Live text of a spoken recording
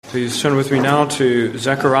Please turn with me now to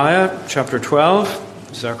Zechariah chapter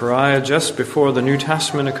 12. Zechariah just before the New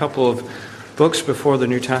Testament, a couple of books before the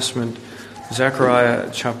New Testament. Zechariah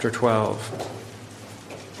chapter 12.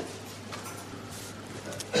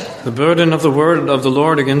 The burden of the word of the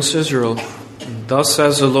Lord against Israel. Thus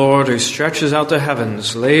says the Lord, who stretches out the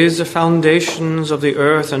heavens, lays the foundations of the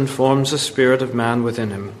earth, and forms the spirit of man within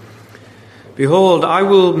him. Behold, I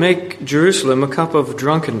will make Jerusalem a cup of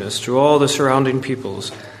drunkenness to all the surrounding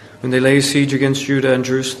peoples, when they lay siege against Judah and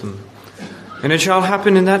Jerusalem. And it shall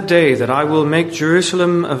happen in that day that I will make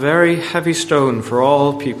Jerusalem a very heavy stone for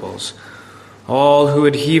all peoples. All who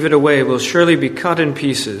would heave it away will surely be cut in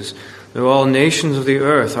pieces, though all nations of the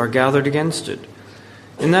earth are gathered against it.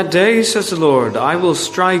 In that day, says the Lord, I will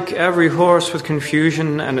strike every horse with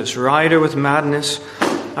confusion and its rider with madness.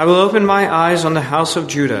 I will open my eyes on the house of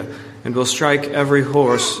Judah, and will strike every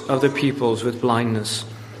horse of the peoples with blindness.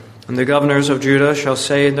 And the governors of Judah shall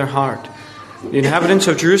say in their heart, the inhabitants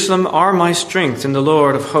of Jerusalem are my strength in the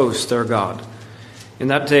Lord of hosts their God. In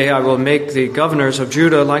that day I will make the governors of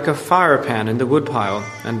Judah like a firepan in the woodpile,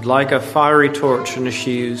 and like a fiery torch in the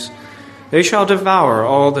sheaves. They shall devour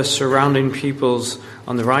all the surrounding peoples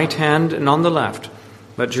on the right hand and on the left,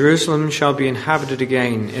 but Jerusalem shall be inhabited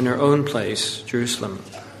again in her own place, Jerusalem.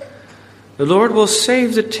 The Lord will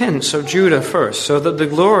save the tents of Judah first, so that the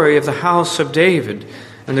glory of the house of David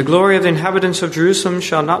and the glory of the inhabitants of Jerusalem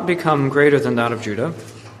shall not become greater than that of Judah.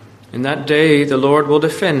 In that day the Lord will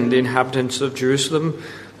defend the inhabitants of Jerusalem.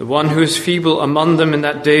 The one who is feeble among them in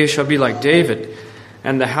that day shall be like David,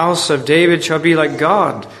 and the house of David shall be like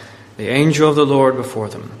God, the angel of the Lord before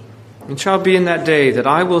them. It shall be in that day that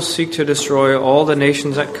I will seek to destroy all the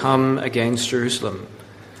nations that come against Jerusalem.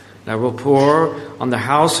 And I will pour on the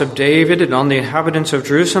house of David and on the inhabitants of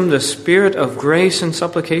Jerusalem the spirit of grace and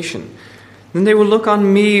supplication. Then they will look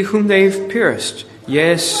on me whom they've pierced.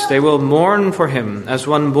 Yes, they will mourn for him as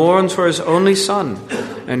one mourns for his only son,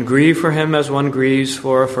 and grieve for him as one grieves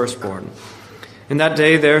for a firstborn. In that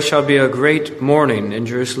day there shall be a great mourning in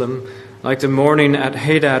Jerusalem, like the mourning at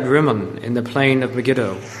Hadad Rimmon in the plain of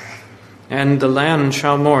Megiddo. And the land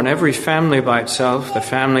shall mourn, every family by itself, the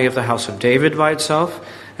family of the house of David by itself,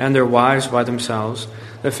 and their wives by themselves,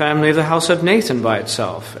 the family of the house of Nathan by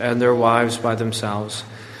itself, and their wives by themselves,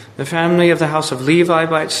 the family of the house of Levi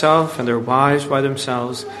by itself, and their wives by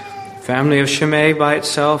themselves, the family of Shimei by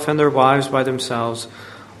itself, and their wives by themselves,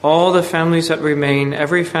 all the families that remain,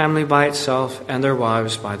 every family by itself, and their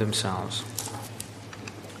wives by themselves.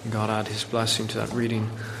 God add his blessing to that reading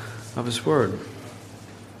of his word.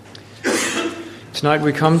 Tonight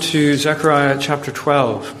we come to Zechariah chapter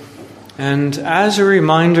 12. And as a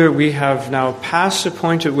reminder, we have now passed the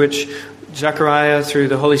point at which Zechariah, through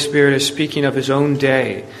the Holy Spirit, is speaking of his own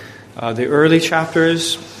day. The early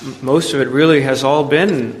chapters, most of it really has all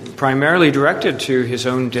been primarily directed to his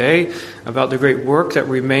own day, about the great work that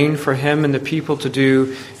remained for him and the people to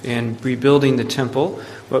do in rebuilding the temple.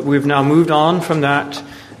 But we've now moved on from that,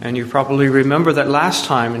 and you probably remember that last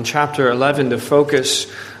time in chapter 11, the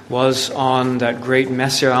focus was on that great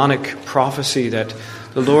messianic prophecy that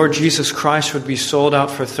the Lord Jesus Christ would be sold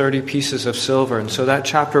out for 30 pieces of silver. And so that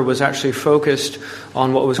chapter was actually focused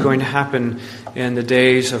on what was going to happen in the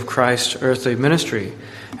days of Christ's earthly ministry.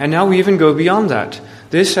 And now we even go beyond that.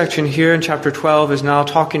 This section here in chapter 12 is now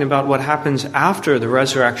talking about what happens after the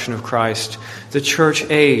resurrection of Christ, the church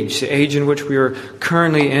age, the age in which we are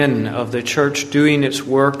currently in, of the church doing its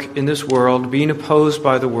work in this world, being opposed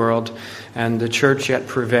by the world, and the church yet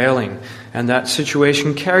prevailing, and that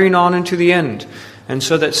situation carrying on into the end. And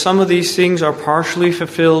so that some of these things are partially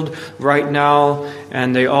fulfilled right now,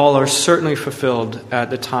 and they all are certainly fulfilled at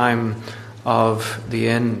the time of the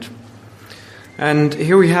end. And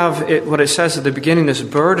here we have what it says at the beginning, this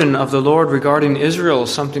burden of the Lord regarding Israel,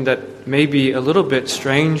 something that may be a little bit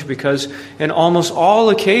strange, because in almost all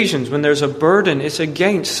occasions when there's a burden, it's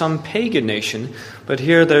against some pagan nation. But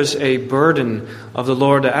here there's a burden of the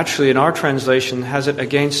Lord that actually in our translation has it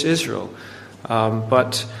against Israel.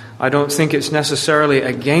 But I don't think it's necessarily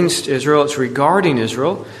against Israel, it's regarding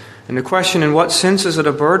Israel. And the question, in what sense is it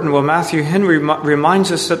a burden? Well, Matthew Henry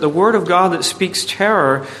reminds us that the word of God that speaks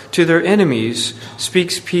terror to their enemies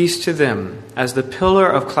speaks peace to them, as the pillar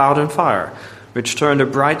of cloud and fire, which turned a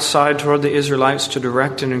bright side toward the Israelites to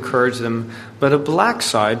direct and encourage them, but a black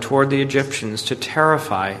side toward the Egyptians to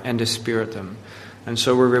terrify and dispirit them. And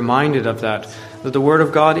so we're reminded of that the Word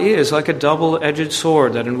of God is like a double-edged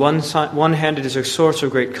sword, that in one hand it is a source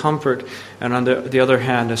of great comfort, and on the other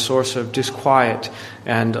hand a source of disquiet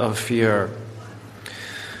and of fear.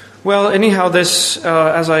 Well, anyhow, this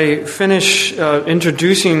as I finish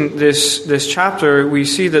introducing this chapter, we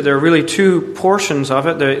see that there are really two portions of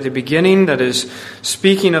it. The beginning that is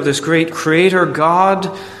speaking of this great Creator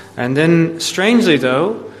God, and then strangely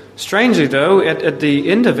though, at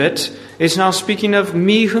the end of it, it's now speaking of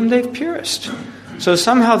me whom they've pierced. So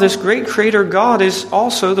somehow this great Creator God is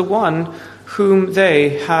also the one whom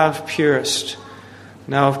they have pierced.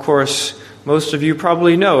 Now, of course, most of you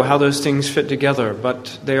probably know how those things fit together,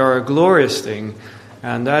 but they are a glorious thing,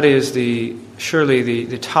 and that is surely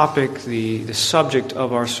the topic, the subject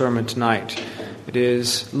of our sermon tonight. It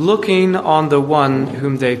is looking on the one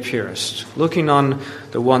whom they pierced. Looking on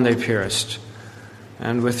the one they pierced.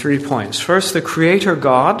 And with 3 points. First, the Creator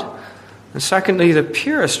God, and secondly, the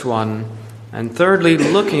pierced one, and thirdly,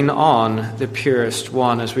 looking on the pierced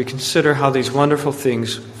one as we consider how these wonderful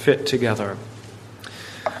things fit together.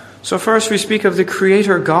 So first we speak of the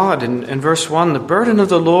Creator God in verse 1, the burden of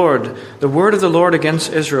the Lord, the word of the Lord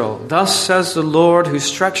against Israel. Thus says the Lord, who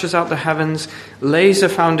stretches out the heavens, lays the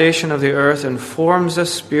foundation of the earth, and forms the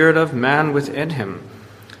spirit of man within him.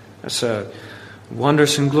 That's a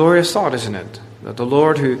wondrous and glorious thought, isn't it? That the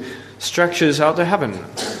Lord who stretches out the heaven.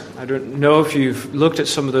 I don't know if you've looked at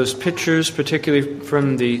some of those pictures, particularly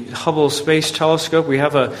from the Hubble Space Telescope. We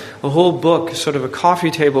have a whole book, sort of a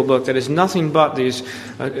coffee table book, that is nothing but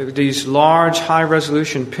these large,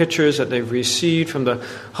 high-resolution pictures that they've received from the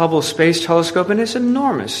Hubble Space Telescope, and it's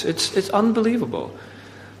enormous. It's unbelievable.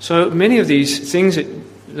 So many of these things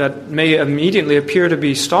that may immediately appear to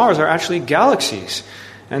be stars are actually galaxies.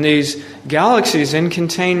 And these galaxies then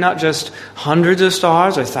contain not just hundreds of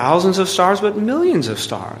stars or thousands of stars, but millions of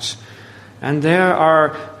stars. And there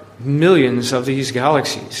are millions of these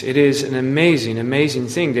galaxies. It is an amazing, amazing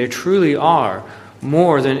thing. They truly are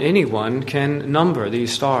more than anyone can number,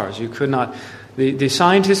 these stars. You could not... The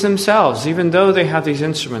scientists themselves, even though they have these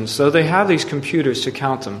instruments, though they have these computers to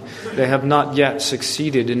count them, they have not yet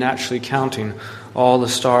succeeded in actually counting all the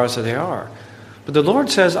stars that they are. But the Lord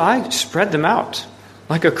says, I spread them out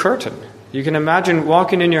like a curtain. You can imagine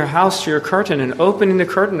walking in your house to your curtain and opening the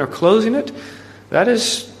curtain or closing it. That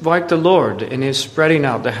is like the Lord in His spreading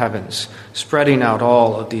out the heavens, spreading out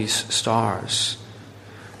all of these stars.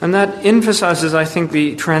 And that emphasizes, I think,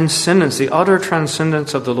 the transcendence, the utter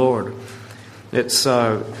transcendence of the Lord. It's,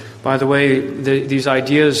 by the way, these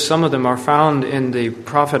ideas, some of them are found in the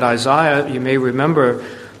prophet Isaiah. You may remember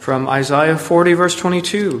from Isaiah 40, verse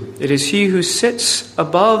 22. It is He who sits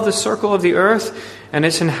above the circle of the earth, and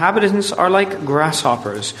its inhabitants are like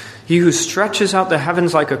grasshoppers. He who stretches out the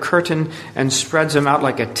heavens like a curtain and spreads them out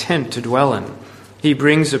like a tent to dwell in. He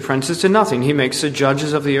brings the princes to nothing. He makes the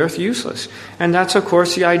judges of the earth useless. And that's, of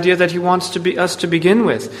course, the idea that He wants us to begin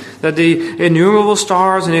with. That the innumerable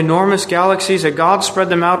stars and enormous galaxies, that God spread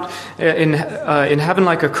them out in heaven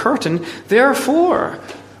like a curtain. Therefore,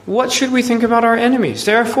 what should we think about our enemies?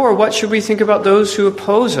 Therefore, what should we think about those who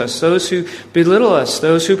oppose us, those who belittle us,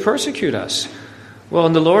 those who persecute us? Well,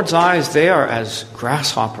 in the Lord's eyes, they are as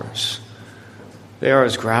grasshoppers. They are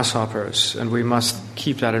as grasshoppers, and we must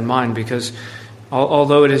keep that in mind, because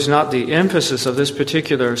although it is not the emphasis of this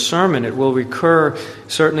particular sermon, it will recur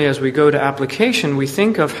certainly as we go to application. We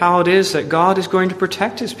think of how it is that God is going to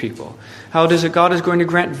protect His people, how it is that God is going to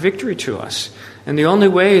grant victory to us. And the only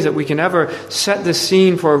way that we can ever set the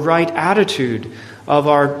scene for a right attitude of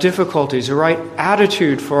our difficulties, a right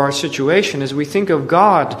attitude for our situation, as we think of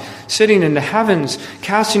God sitting in the heavens,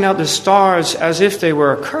 casting out the stars as if they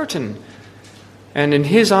were a curtain. And in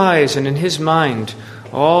His eyes and in His mind,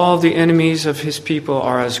 all the enemies of His people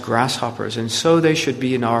are as grasshoppers, and so they should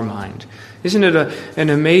be in our mind. Isn't it an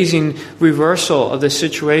amazing reversal of the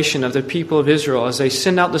situation of the people of Israel as they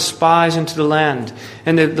send out the spies into the land,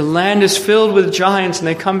 and the land is filled with giants, and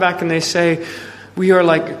they come back and they say, we are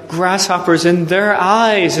like grasshoppers in their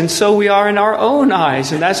eyes, and so we are in our own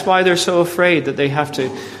eyes. And that's why they're so afraid that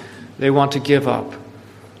they want to give up.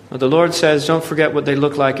 Well, the Lord says, don't forget what they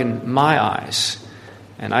look like in my eyes.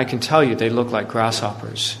 And I can tell you they look like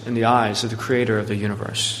grasshoppers in the eyes of the Creator of the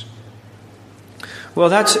universe. Well,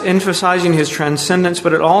 that's emphasizing His transcendence,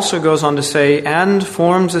 but it also goes on to say, and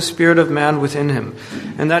forms the spirit of man within him.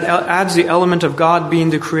 And that adds the element of God being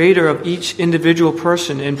the creator of each individual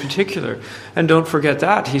person in particular. And don't forget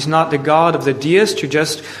that. He's not the God of the deist who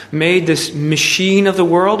just made this machine of the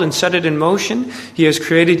world and set it in motion. He has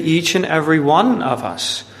created each and every one of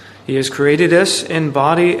us. He has created us in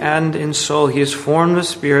body and in soul. He has formed the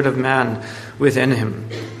spirit of man within him.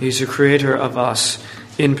 He's the creator of us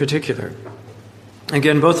in particular.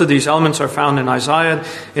 Again, both of these elements are found in Isaiah.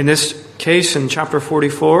 In this case, in chapter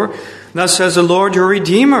 44, Thus says the Lord your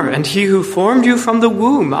Redeemer, and he who formed you from the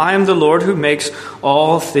womb. I am the Lord who makes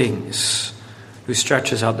all things, who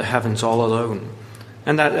stretches out the heavens all alone.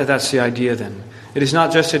 And that's the idea then. It is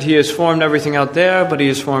not just that he has formed everything out there, but he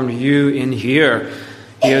has formed you in here.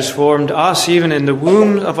 He has formed us even in the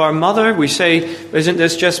womb of our mother. We say, isn't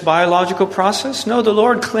this just biological process? No, the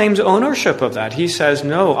Lord claims ownership of that. He says,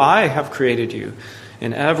 no, I have created you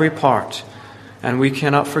in every part. And we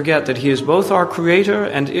cannot forget that he is both our creator,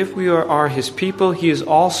 and if we are his people, he is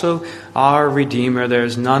also our Redeemer. There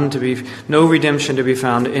is no redemption to be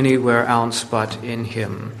found anywhere else but in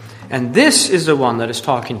him. And this is the one that is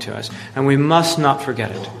talking to us, and we must not forget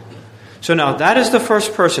it. So now, that is the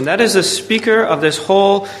first person. That is the speaker of this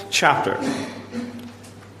whole chapter.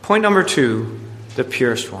 Point number 2, the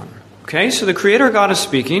purest one. Okay, so the Creator God is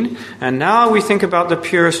speaking, and now we think about the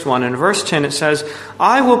purest one. In verse 10 it says,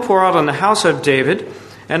 I will pour out on the house of David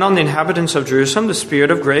and on the inhabitants of Jerusalem the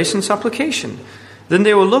spirit of grace and supplication. Then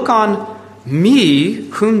they will look on me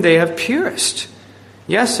whom they have pierced.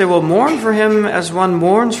 Yes, they will mourn for him as one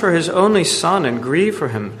mourns for his only son, and grieve for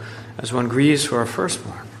him as one grieves for a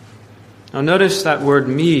firstborn. Now notice that word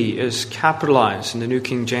me is capitalized in the New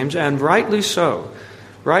King James, and rightly so.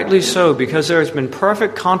 Rightly so, because there has been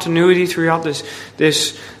perfect continuity throughout this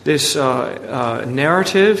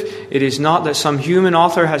narrative. It is not that some human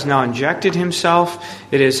author has now injected himself.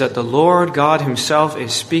 It is that the Lord God himself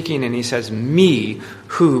is speaking, and he says, me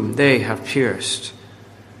whom they have pierced.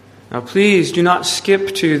 Now please do not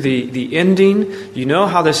skip to the ending. You know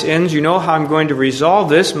how this ends. You know how I'm going to resolve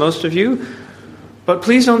this, most of you. But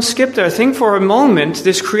please don't skip there. Think for a moment,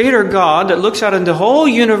 this Creator God that looks out into the whole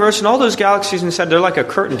universe and all those galaxies and said, they're like a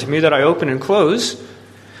curtain to me that I open and close.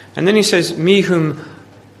 And then he says, me whom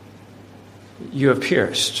you have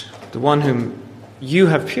pierced, the one whom you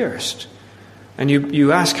have pierced. And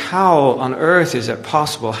you ask, how on earth is that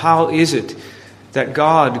possible? How is it that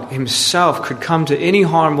God himself could come to any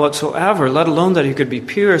harm whatsoever, let alone that he could be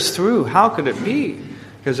pierced through? How could it be?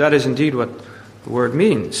 Because that is indeed what the word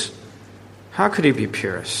means. How could he be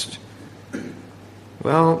pierced?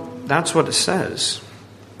 Well, that's what it says.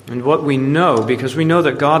 And what we know, because we know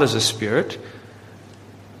that God is a spirit,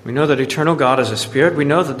 we know that eternal God is a spirit, we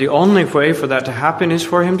know that the only way for that to happen is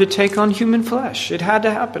for him to take on human flesh. It had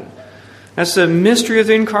to happen. That's the mystery of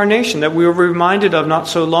the incarnation that we were reminded of not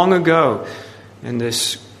so long ago. In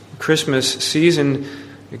this Christmas season,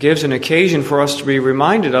 it gives an occasion for us to be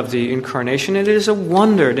reminded of the incarnation. It is a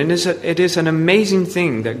wonder, and it is an amazing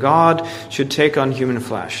thing that God should take on human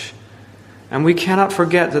flesh. And we cannot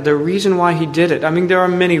forget that the reason why he did it, I mean, there are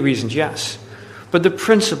many reasons, yes. But the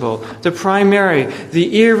principal, the primary,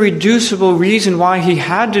 the irreducible reason why he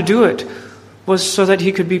had to do it was so that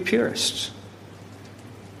he could be pierced,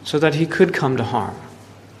 so that he could come to harm.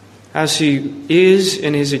 As he is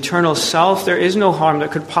in his eternal self, there is no harm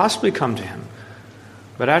that could possibly come to him.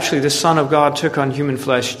 But actually, the Son of God took on human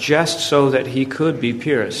flesh just so that he could be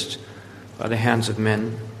pierced by the hands of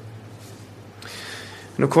men.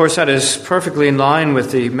 And of course, that is perfectly in line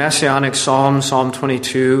with the Messianic Psalm, Psalm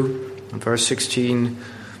 22, verse 16.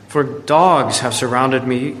 For dogs have surrounded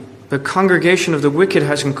me, the congregation of the wicked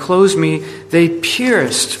has enclosed me. They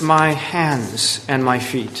pierced my hands and my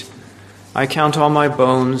feet. I count all my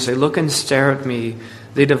bones. They look and stare at me.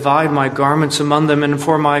 They divide my garments among them, and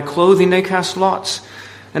for my clothing they cast lots.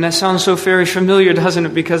 And that sounds so very familiar, doesn't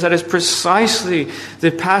it? Because that is precisely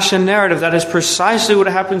the Passion narrative. That is precisely what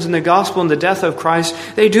happens in the gospel and the death of Christ.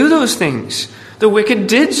 They do those things. The wicked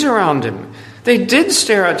did surround him. They did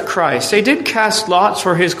stare at Christ. They did cast lots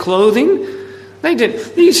for his clothing. They did.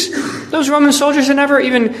 Those Roman soldiers had never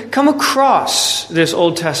even come across this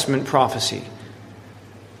Old Testament prophecy.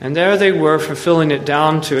 And there they were, fulfilling it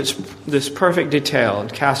down to this perfect detail,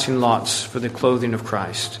 and casting lots for the clothing of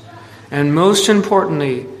Christ. And most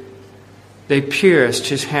importantly, they pierced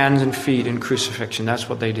his hands and feet in crucifixion. That's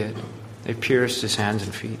what they did. They pierced his hands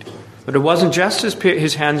and feet. But it wasn't just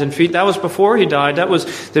his hands and feet. That was before he died. That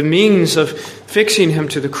was the means of fixing him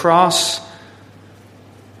to the cross.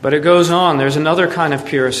 But it goes on. There's another kind of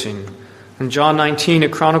piercing. In John 19,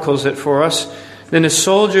 it chronicles it for us. Then the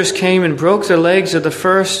soldiers came and broke the legs of the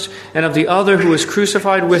first and of the other who was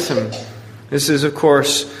crucified with him. This is, of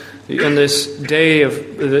course, in this day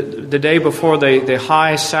of the day before the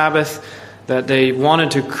high Sabbath, that they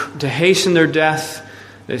wanted to hasten their death,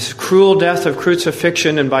 this cruel death of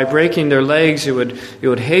crucifixion, and by breaking their legs, it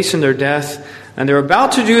would hasten their death. And they're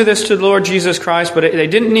about to do this to the Lord Jesus Christ, but they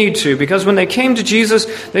didn't need to, because when they came to Jesus,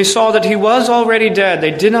 they saw that he was already dead.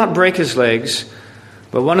 They did not break his legs,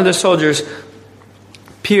 but one of the soldiers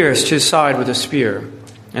pierced his side with a spear,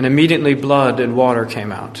 and immediately blood and water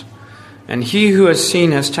came out. And he who has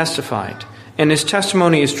seen has testified, and his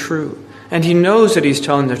testimony is true. And he knows that he's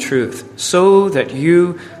telling the truth, so that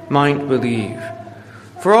you might believe.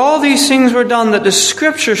 For all these things were done that the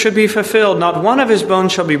scripture should be fulfilled. Not one of his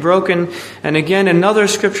bones shall be broken. And again, another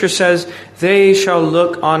scripture says, they shall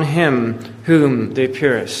look on him whom they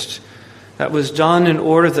pierced. That was done in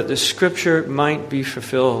order that the scripture might be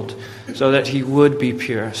fulfilled, so that he would be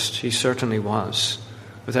pierced. He certainly was,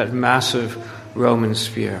 with that massive Roman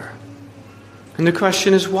spear. And the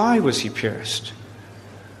question is, why was he pierced?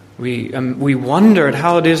 We wondered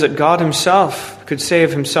how it is that God himself could say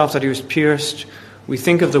of himself that he was pierced. We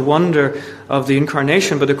think of the wonder of the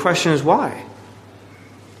incarnation, but the question is why?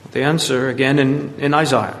 The answer, again, in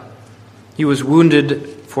Isaiah. He was wounded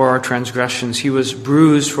for our transgressions. He was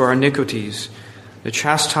bruised for our iniquities. The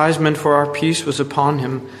chastisement for our peace was upon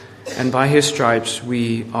him, and by his stripes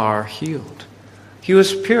we are healed. He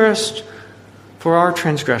was pierced for our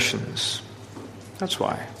transgressions. That's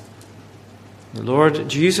why. The Lord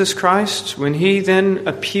Jesus Christ, when he then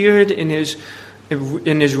appeared in his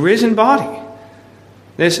risen body,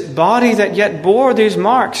 this body that yet bore these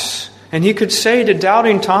marks, and he could say to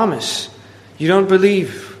doubting Thomas, you don't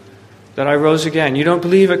believe that I rose again. You don't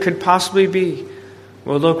believe it could possibly be.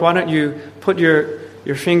 Well, look, why don't you put your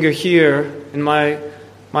finger here in my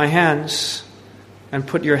hands and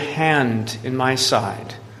put your hand in my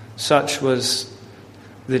side. Such was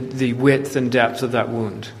the width and depth of that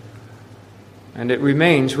wound. And it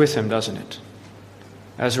remains with him, doesn't it?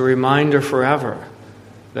 As a reminder forever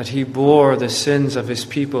that he bore the sins of his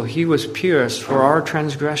people. He was pierced for our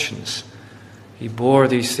transgressions. He bore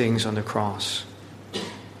these things on the cross.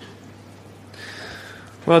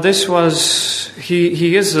 Well,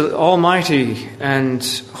 he is the Almighty and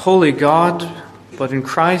Holy God, but in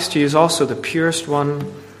Christ he is also the pierced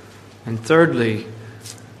one. And thirdly,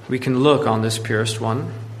 we can look on this pierced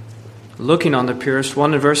one. Looking on the pierced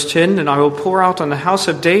one in verse 10, and I will pour out on the house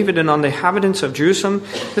of David and on the inhabitants of Jerusalem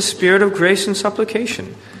the spirit of grace and supplication.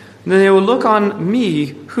 And then they will look on me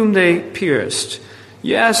whom they pierced.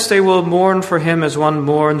 Yes, they will mourn for him as one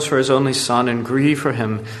mourns for his only son, and grieve for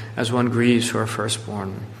him as one grieves for a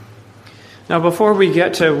firstborn. Now, before we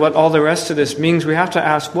get to what all the rest of this means, we have to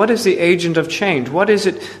ask, what is the agent of change? What is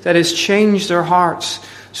it that has changed their hearts?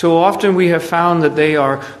 So often we have found that they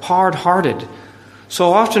are hard-hearted.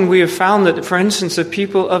 So often we have found that, for instance, the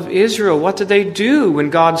people of Israel, what did they do when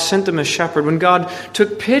God sent them a shepherd? When God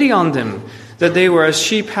took pity on them, that they were as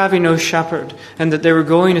sheep having no shepherd, and that they were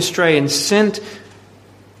going astray, and sent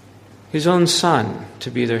his own son to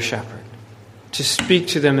be their shepherd, to speak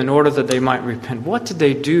to them in order that they might repent. What did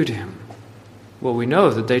they do to him? Well, we know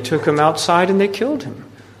that they took him outside and they killed him.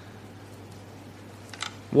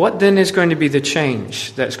 What then is going to be the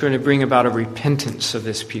change that's going to bring about a repentance of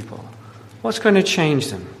this people? What's going to change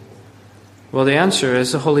them? Well, the answer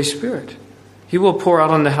is the Holy Spirit. He will pour out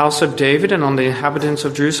on the house of David and on the inhabitants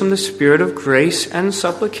of Jerusalem the spirit of grace and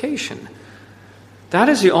supplication. That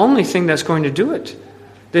is the only thing that's going to do it.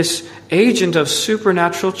 This agent of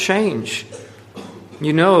supernatural change.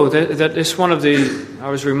 You know that it's one of I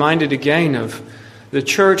was reminded again of the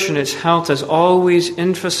church in its health has always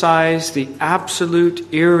emphasized the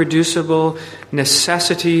absolute, irreducible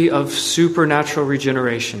necessity of supernatural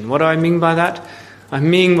regeneration. What do I mean by that? I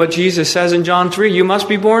mean what Jesus says in John 3, you must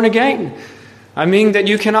be born again. I mean that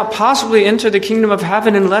you cannot possibly enter the kingdom of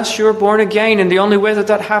heaven unless you're born again, and the only way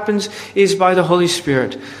that happens is by the Holy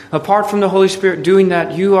Spirit. Apart from the Holy Spirit doing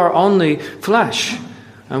that, you are only flesh.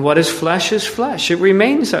 And what is flesh is flesh. It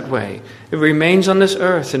remains that way. It remains on this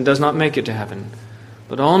earth and does not make it to heaven.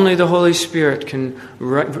 But only the Holy Spirit can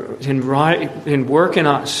work in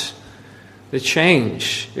us the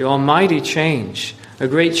change, the almighty change, a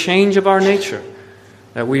great change of our nature,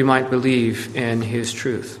 that we might believe in his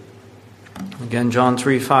truth. Again, John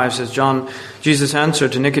 3:5 says, Jesus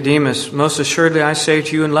answered to Nicodemus, most assuredly I say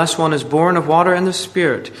to you, unless one is born of water and the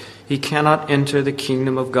Spirit, he cannot enter the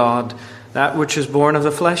kingdom of God. That which is born of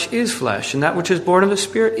the flesh is flesh, and that which is born of the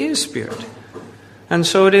Spirit is spirit. And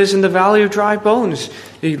so it is in the valley of dry bones.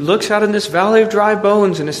 He looks out in this valley of dry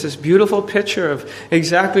bones, and it's this beautiful picture of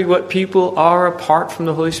exactly what people are apart from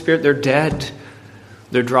the Holy Spirit. They're dead.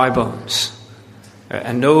 They're dry bones.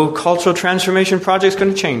 And no cultural transformation project is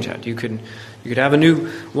going to change that. You could have a new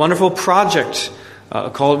wonderful project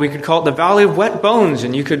we could call it the Valley of Wet Bones,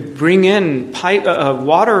 and you could bring in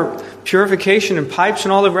water purification and pipes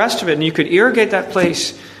and all the rest of it, and you could irrigate that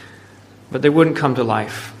place, but they wouldn't come to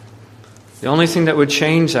life. The only thing that would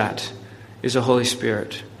change that is the Holy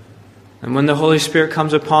Spirit. And when the Holy Spirit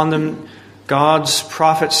comes upon them, God's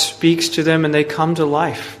prophet speaks to them and they come to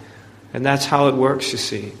life. And that's how it works, you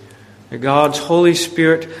see. God's Holy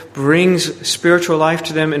Spirit brings spiritual life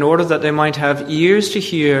to them in order that they might have ears to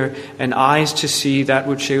hear and eyes to see that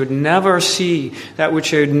which they would never see, that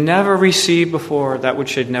which they would never receive before, that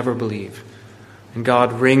which they'd never believe. And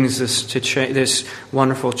God brings this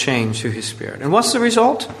wonderful change through His Spirit. And what's the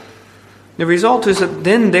result? The result is that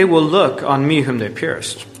then they will look on me whom they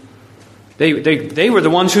pierced. They were the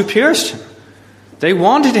ones who pierced Him. They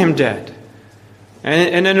wanted Him dead.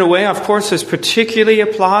 And in a way, of course, this particularly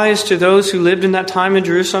applies to those who lived in that time in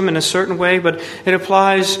Jerusalem in a certain way, but it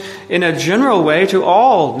applies in a general way to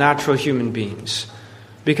all natural human beings.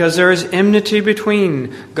 Because there is enmity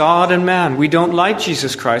between God and man. We don't like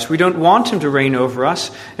Jesus Christ. We don't want Him to reign over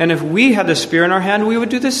us. And if we had the spear in our hand, we would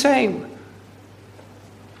do the same.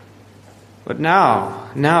 But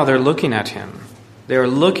now they're looking at Him. They are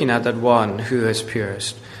looking at that one who has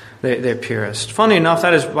pierced. They're pierced. Funny enough,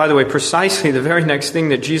 that is, by the way, precisely the very next thing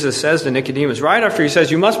that Jesus says to Nicodemus. Right after He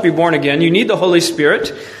says, you must be born again. You need the Holy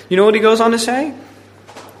Spirit. You know what He goes on to say?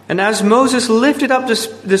 And as Moses lifted up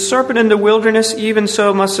the serpent in the wilderness, even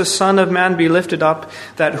so must the Son of Man be lifted up,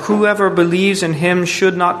 that whoever believes in Him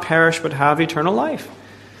should not perish but have eternal life.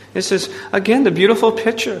 This is, again, the beautiful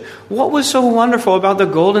picture. What was so wonderful about the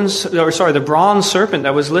bronze serpent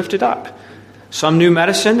that was lifted up? Some new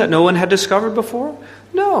medicine that no one had discovered before?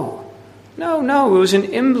 No. It was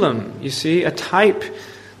an emblem, you see, a type,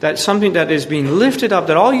 that something that is being lifted up,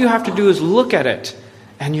 that all you have to do is look at it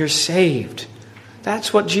and you're saved.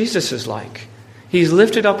 That's what Jesus is like. He's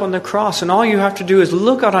lifted up on the cross, and all you have to do is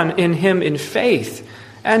look in Him in faith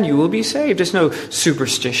and you will be saved. There's no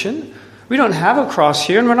superstition. We don't have a cross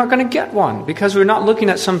here, and we're not going to get one because we're not looking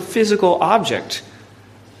at some physical object.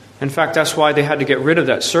 In fact, that's why they had to get rid of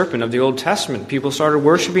that serpent of the Old Testament. People started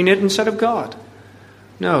worshiping it instead of God.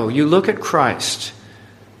 No, you look at Christ.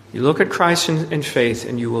 You look at Christ in faith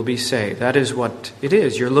and you will be saved. That is what it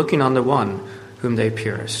is. You're looking on the one whom they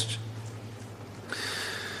pierced.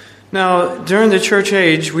 Now, during the church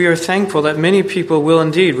age, we are thankful that many people will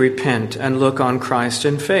indeed repent and look on Christ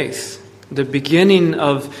in faith. The beginning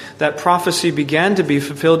of that prophecy began to be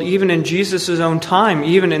fulfilled even in Jesus' own time,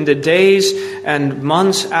 even in the days and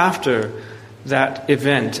months after that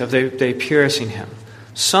event of they piercing Him.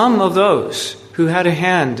 Some of those who had a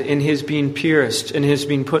hand in His being pierced and His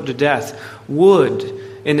being put to death would,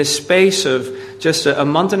 in the space of just a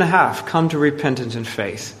month and a half, come to repentance and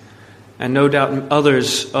faith. And no doubt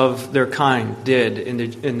others of their kind did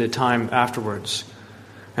in the time afterwards.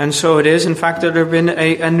 And so it is, in fact, that there have been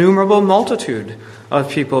an innumerable multitude of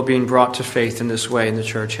people being brought to faith in this way in the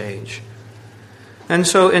church age. And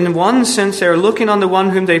so in one sense, they are looking on the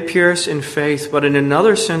one whom they pierce in faith, but in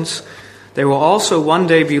another sense, they will also one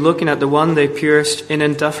day be looking at the one they pierced in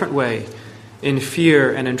a different way, in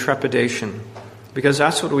fear and in trepidation. Because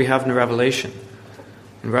that's what we have in Revelation.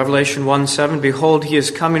 In Revelation 1:7, behold, He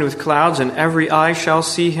is coming with clouds, and every eye shall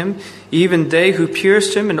see Him, even they who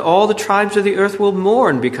pierced Him, and all the tribes of the earth will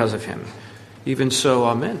mourn because of Him. Even so,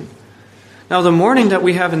 amen. Now, the mourning that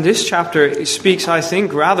we have in this chapter speaks, I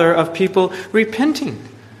think, rather of people repenting.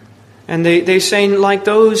 And they saying, like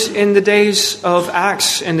those in the days of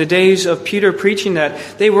Acts, in the days of Peter preaching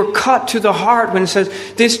that, they were cut to the heart when it says,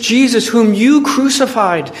 this Jesus whom you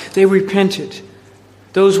crucified, they repented.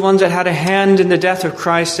 Those ones that had a hand in the death of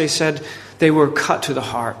Christ, they said they were cut to the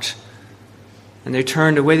heart. And they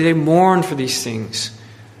turned away. They mourned for these things.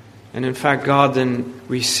 And in fact, God then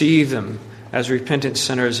received them as repentant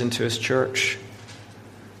sinners into His church.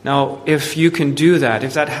 Now, if you can do that,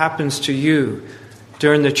 if that happens to you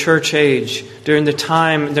during the church age, during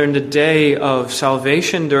the day of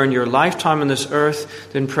salvation, during your lifetime on this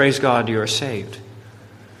earth, then praise God, you are saved.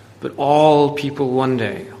 But all people one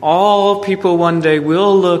day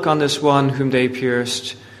will look on this one whom they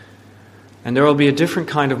pierced, and there will be a different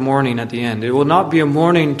kind of mourning at the end. It will not be a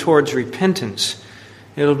mourning towards repentance.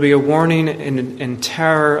 It will be a warning in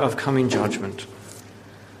terror of coming judgment.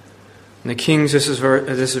 And the kings, this is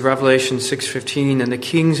Revelation 6:15, and the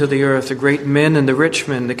kings of the earth, the great men and the rich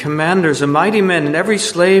men, the commanders, the mighty men, and every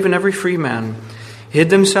slave and every free man,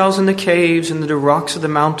 hid themselves in the caves and the rocks of the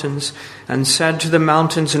mountains, and said to the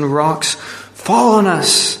mountains and rocks, fall on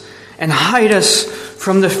us and hide us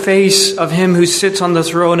from the face of Him who sits on the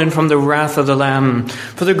throne and from the wrath of the Lamb.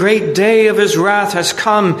 For the great day of His wrath has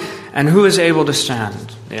come, and who is able to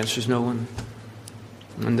stand? The answer is no one.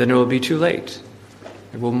 And then it will be too late.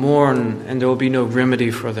 They will mourn, and there will be no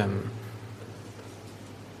remedy for them.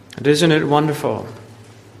 And isn't it wonderful?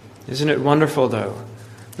 Isn't it wonderful, though?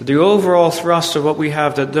 The overall thrust of what we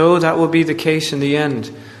have, that though that will be the case in the end,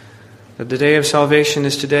 that the day of salvation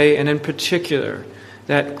is today, and in particular,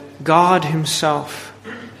 that God Himself,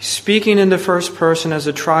 Speaking in the first person as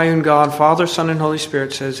the triune God, Father, Son, and Holy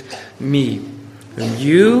Spirit, says, me, whom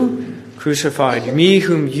you crucified, me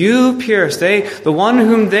whom you pierced, the one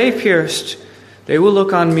whom they pierced, they will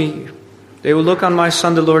look on me. They will look on my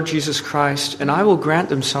Son, the Lord Jesus Christ, and I will grant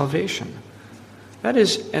them salvation. That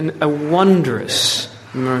is a wondrous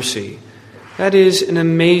mercy. That is an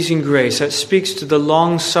amazing grace that speaks to the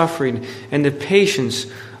long-suffering and the patience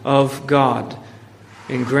of God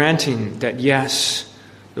in granting that, yes,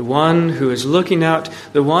 the one who is looking out,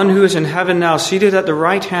 the one who is in heaven now, seated at the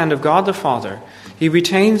right hand of God the Father, he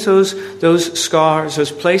retains those scars,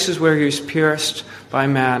 those places where he was pierced by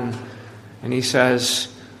man, and he says,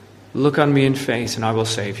 look on me in faith and I will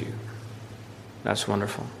save you. That's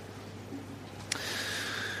wonderful.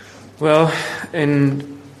 Well,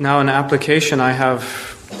 now in application, I have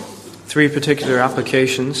 3 particular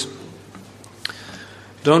applications.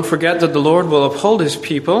 Don't forget that the Lord will uphold his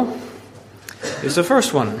people is the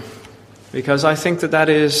first one, because I think that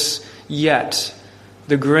is yet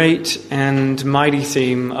the great and mighty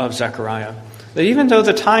theme of Zechariah. That even though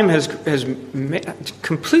the time has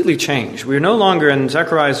completely changed, we are no longer in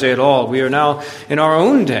Zechariah's day at all. We are now in our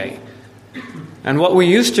own day. And what we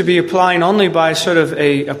used to be applying only by sort of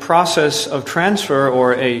a process of transfer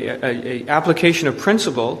or a application of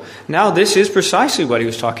principle, now this is precisely what he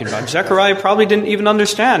was talking about. Zechariah probably didn't even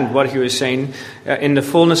understand what he was saying in the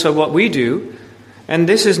fullness of what we do. And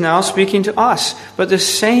this is now speaking to us. But the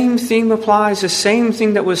same theme applies, the same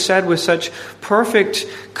thing that was said with such perfect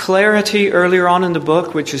clarity earlier on in the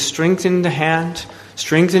book, which is strengthen the hand,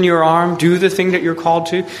 strengthen your arm, do the thing that you're called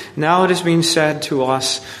to. Now it is being said to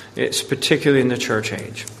us, it's particularly in the church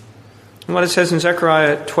age. And what it says in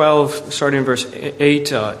Zechariah 12, starting in verse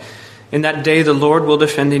 8, in that day the Lord will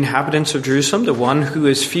defend the inhabitants of Jerusalem. The one who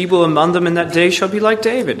is feeble among them in that day shall be like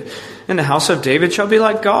David. And the house of David shall be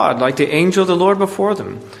like God, like the angel of the Lord before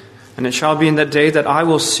them. And it shall be in that day that I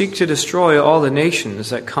will seek to destroy all the nations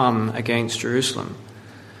that come against Jerusalem.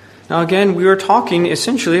 Now again, we are talking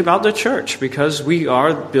essentially about the church, because we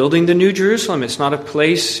are building the New Jerusalem. It's not a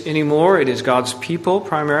place anymore. It is God's people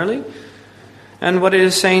primarily. And what it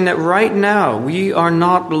is saying that right now, we are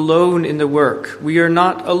not alone in the work. We are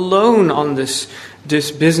not alone on this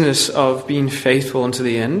business of being faithful unto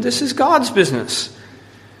the end. This is God's business.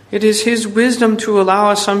 It is his wisdom to allow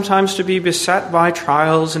us sometimes to be beset by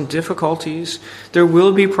trials and difficulties. There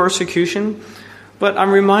will be persecution. But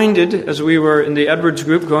I'm reminded, as we were in the Edwards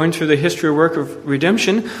group going through the history and work of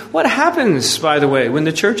redemption, what happens, by the way, when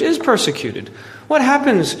the church is persecuted? What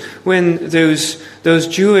happens when those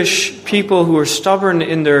Jewish people who are stubborn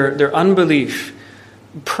in their unbelief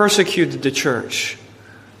persecuted the church?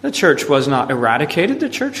 The church was not eradicated, the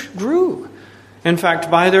church grew. In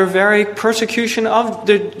fact, by their very persecution of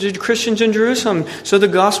the Christians in Jerusalem, so the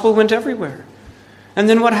gospel went everywhere. And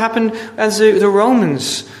then what happened as the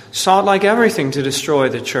Romans sought like everything to destroy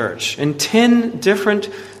the church? In 10 different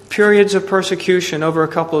periods of persecution over a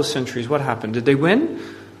couple of centuries, what happened? Did they win?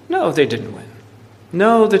 No, they didn't win.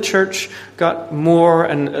 No, the church got more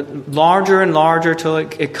and larger till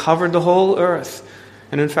it covered the whole earth.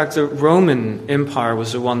 And in fact, the Roman Empire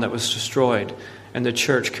was the one that was destroyed, and the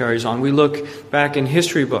church carries on. We look back in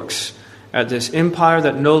history books at this empire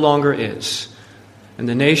that no longer is. And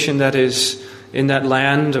the nation that is in that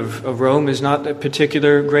land of Rome is not a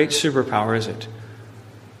particular great superpower, is it?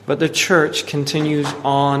 But the church continues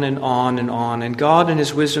on and on and on. And God in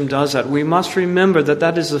his wisdom does that. We must remember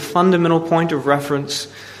that is the fundamental point of reference,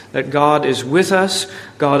 that God is with us,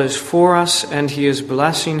 God is for us, and he is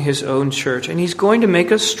blessing his own church. And he's going to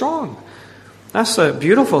make us strong. That's the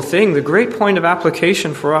beautiful thing, the great point of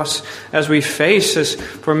application for us as we face this,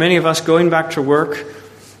 for many of us going back to work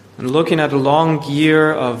and looking at a long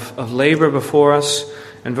year of labor before us.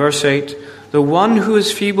 In verse 8, the one who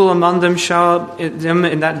is feeble among them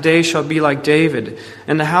in that day shall be like David,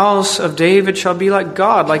 and the house of David shall be like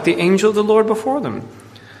God, like the angel of the Lord before them.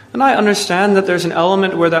 And I understand that there's an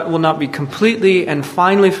element where that will not be completely and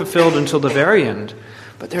finally fulfilled until the very end,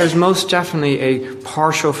 but there is most definitely a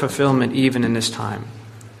partial fulfillment even in this time.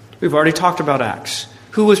 We've already talked about Acts.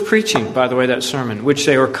 Who was preaching, by the way, that sermon, which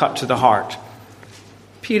they were cut to the heart?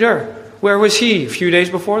 Peter. Where was he a few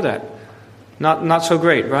days before that? Not so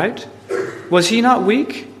great, right? Was he not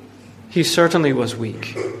weak? He certainly was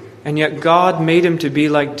weak. And yet God made him to be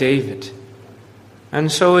like David.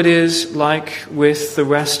 And so it is like with the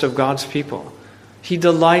rest of God's people. He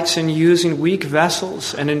delights in using weak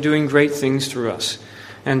vessels and in doing great things through us.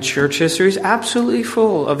 And church history is absolutely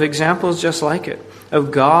full of examples just like it,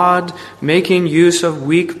 of God making use of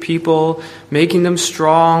weak people, making them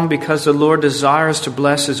strong because the Lord desires to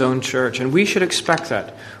bless his own church. And we should expect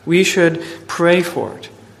that. We should pray for it.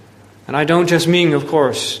 And I don't just mean, of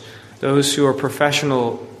course, those who are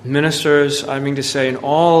professional ministers. I mean to say in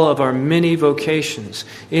all of our many vocations,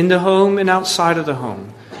 in the home and outside of the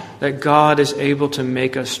home, that God is able to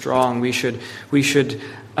make us strong. We should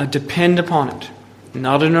depend upon it,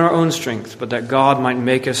 not in our own strength, but that God might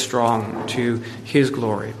make us strong to His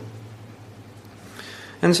glory.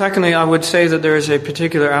 And secondly, I would say that there is a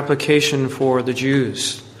particular application for the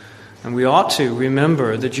Jews. And we ought to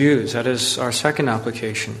remember the Jews. That is our second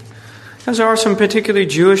application. Because there are some particularly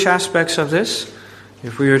Jewish aspects of this.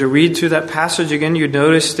 If we were to read through that passage again, you'd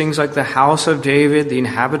notice things like the house of David, the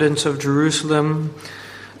inhabitants of Jerusalem.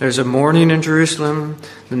 There's a mourning in Jerusalem.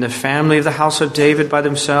 Then the family of the house of David by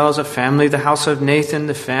themselves, the family of the house of Nathan,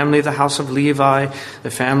 the family of the house of Levi,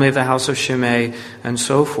 the family of the house of Shimei, and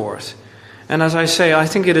so forth. And as I say, I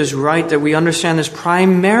think it is right that we understand this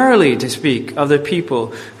primarily to speak of the people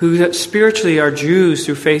who spiritually are Jews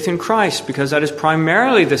through faith in Christ, because that is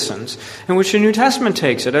primarily the sense in which the New Testament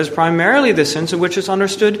takes it, as primarily the sense in which it's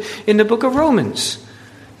understood in the book of Romans,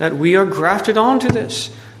 that we are grafted onto this,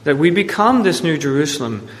 that we become this new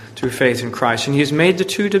Jerusalem through faith in Christ, and He has made the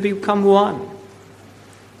two to become one.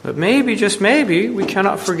 But maybe, just maybe, we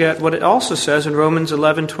cannot forget what it also says in Romans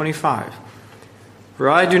 11:25. For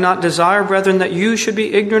I do not desire, brethren, that you should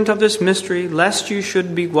be ignorant of this mystery, lest you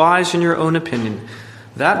should be wise in your own opinion.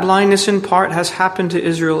 That blindness in part has happened to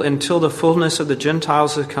Israel until the fullness of the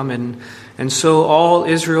Gentiles has come in, and so all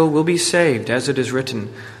Israel will be saved, as it is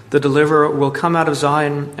written, the deliverer will come out of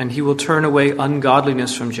Zion, and He will turn away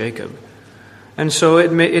ungodliness from Jacob. And so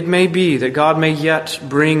it may be that God may yet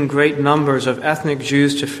bring great numbers of ethnic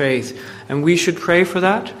Jews to faith, and we should pray for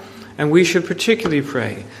that, and we should particularly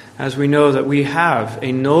pray as we know that we have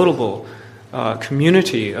a notable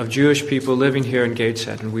community of Jewish people living here in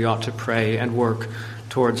Gateshead, and we ought to pray and work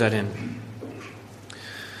towards that end.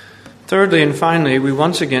 Thirdly and finally, we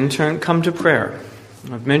once again come to prayer.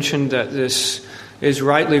 I've mentioned that this is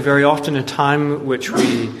rightly very often a time which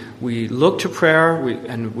we look to prayer,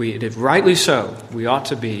 and rightly so, we ought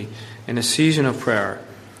to be in a season of prayer.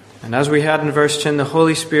 And as we had in verse 10, the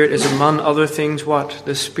Holy Spirit is among other things what?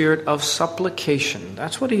 The spirit of supplication.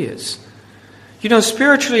 That's what He is. You know,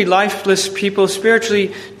 spiritually lifeless people,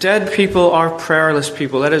 spiritually dead people are prayerless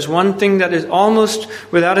people. That is one thing that is almost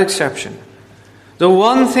without exception. The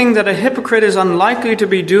one thing that a hypocrite is unlikely to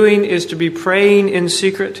be doing is to be praying in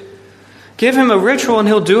secret. Give him a ritual and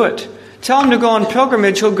he'll do it. Tell him to go on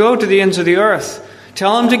pilgrimage, he'll go to the ends of the earth.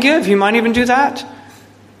 Tell him to give, he might even do that.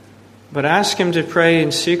 But ask him to pray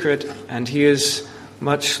in secret, and he is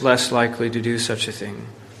much less likely to do such a thing.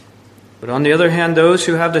 But on the other hand, those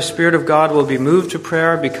who have the Spirit of God will be moved to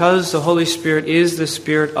prayer because the Holy Spirit is the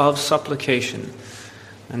Spirit of supplication.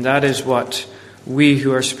 And that is what we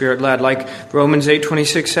who are Spirit-led, like Romans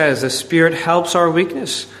 8:26 says, the Spirit helps our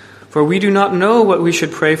weakness. For we do not know what we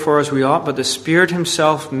should pray for as we ought, but the Spirit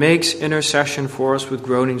Himself makes intercession for us with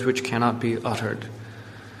groanings which cannot be uttered.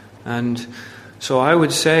 And so I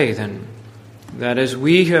would say then that as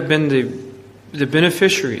we have been the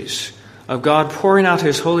beneficiaries of God pouring out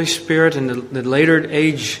His Holy Spirit in the later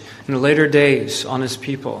age, in the later days on His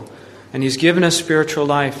people, and He's given us spiritual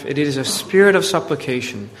life, it is a spirit of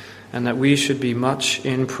supplication, and that we should be much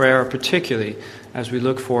in prayer, particularly as we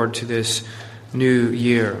look forward to this new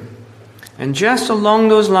year. And just along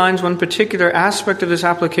those lines, one particular aspect of this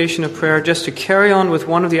application of prayer, just to carry on with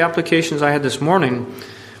one of the applications I had this morning,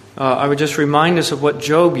 I would just remind us of what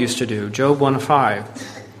Job used to do, Job 1:5.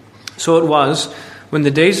 So it was, when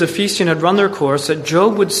the days of feasting had run their course, that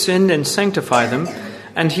Job would sin and sanctify them,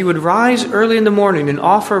 and he would rise early in the morning and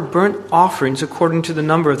offer burnt offerings according to the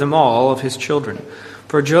number of them all of his children.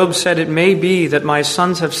 For Job said, it may be that my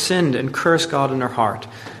sons have sinned and cursed God in their heart.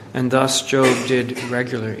 And thus Job did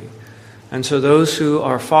regularly. And so those who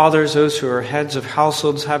are fathers, those who are heads of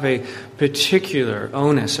households have a particular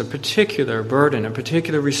onus, a particular burden, a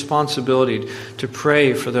particular responsibility to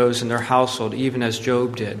pray for those in their household, even as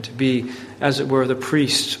Job did, to be, as it were, the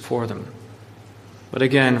priest for them. But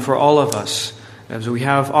again, for all of us, as we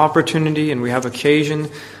have opportunity and we have occasion,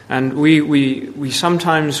 and we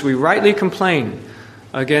sometimes rightly complain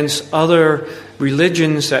against other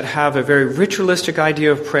religions that have a very ritualistic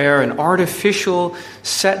idea of prayer and artificial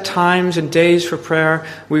set times and days for prayer,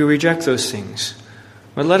 we reject those things.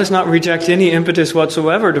 But let us not reject any impetus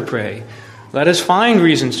whatsoever to pray. Let us find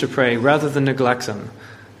reasons to pray rather than neglect them.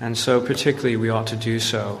 And so particularly we ought to do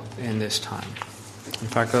so in this time. In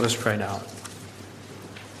fact, let us pray now.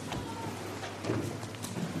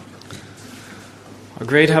 Our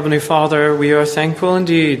great Heavenly Father, we are thankful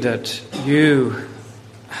indeed that You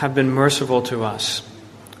have been merciful to us.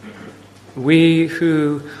 We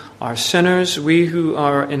who are sinners, we who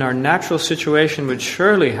are in our natural situation would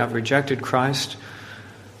surely have rejected Christ,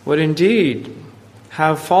 would indeed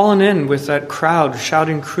have fallen in with that crowd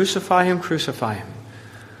shouting, "Crucify him, crucify him."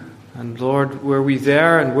 And Lord, were we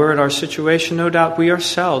there and were in our situation, no doubt we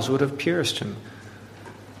ourselves would have pierced him.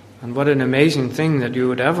 And what an amazing thing that you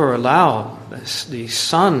would ever allow the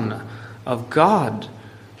Son of God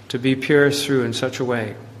to be pierced through in such a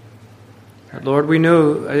way. But Lord, we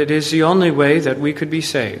know it is the only way that we could be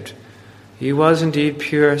saved. He was indeed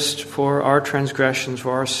pierced for our transgressions,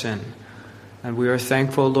 for our sin. And we are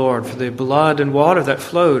thankful, Lord, for the blood and water that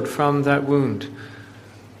flowed from that wound,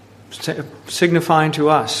 signifying to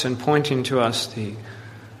us and pointing to us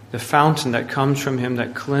the fountain that comes from him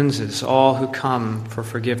that cleanses all who come for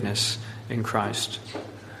forgiveness in Christ.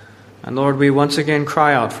 And Lord, we once again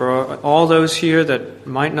cry out for all those here that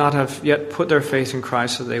might not have yet put their faith in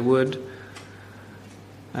Christ, that they would.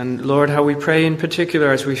 And Lord, how we pray in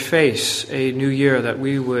particular as we face a new year, that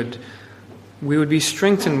we would be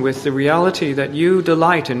strengthened with the reality that you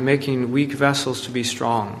delight in making weak vessels to be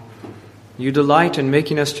strong. You delight in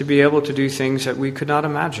making us to be able to do things that we could not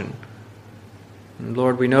imagine. And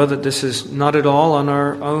Lord, we know that this is not at all on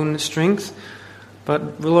our own strength,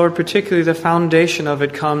 but Lord, particularly the foundation of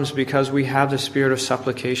it comes because we have the spirit of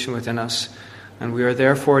supplication within us, and we are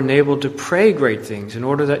therefore enabled to pray great things in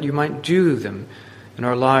order that you might do them in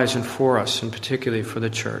our lives and for us, and particularly for the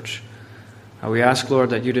church. We ask,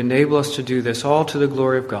 Lord, that you'd enable us to do this all to the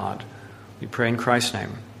glory of God. We pray in Christ's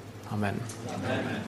name. Amen. Amen.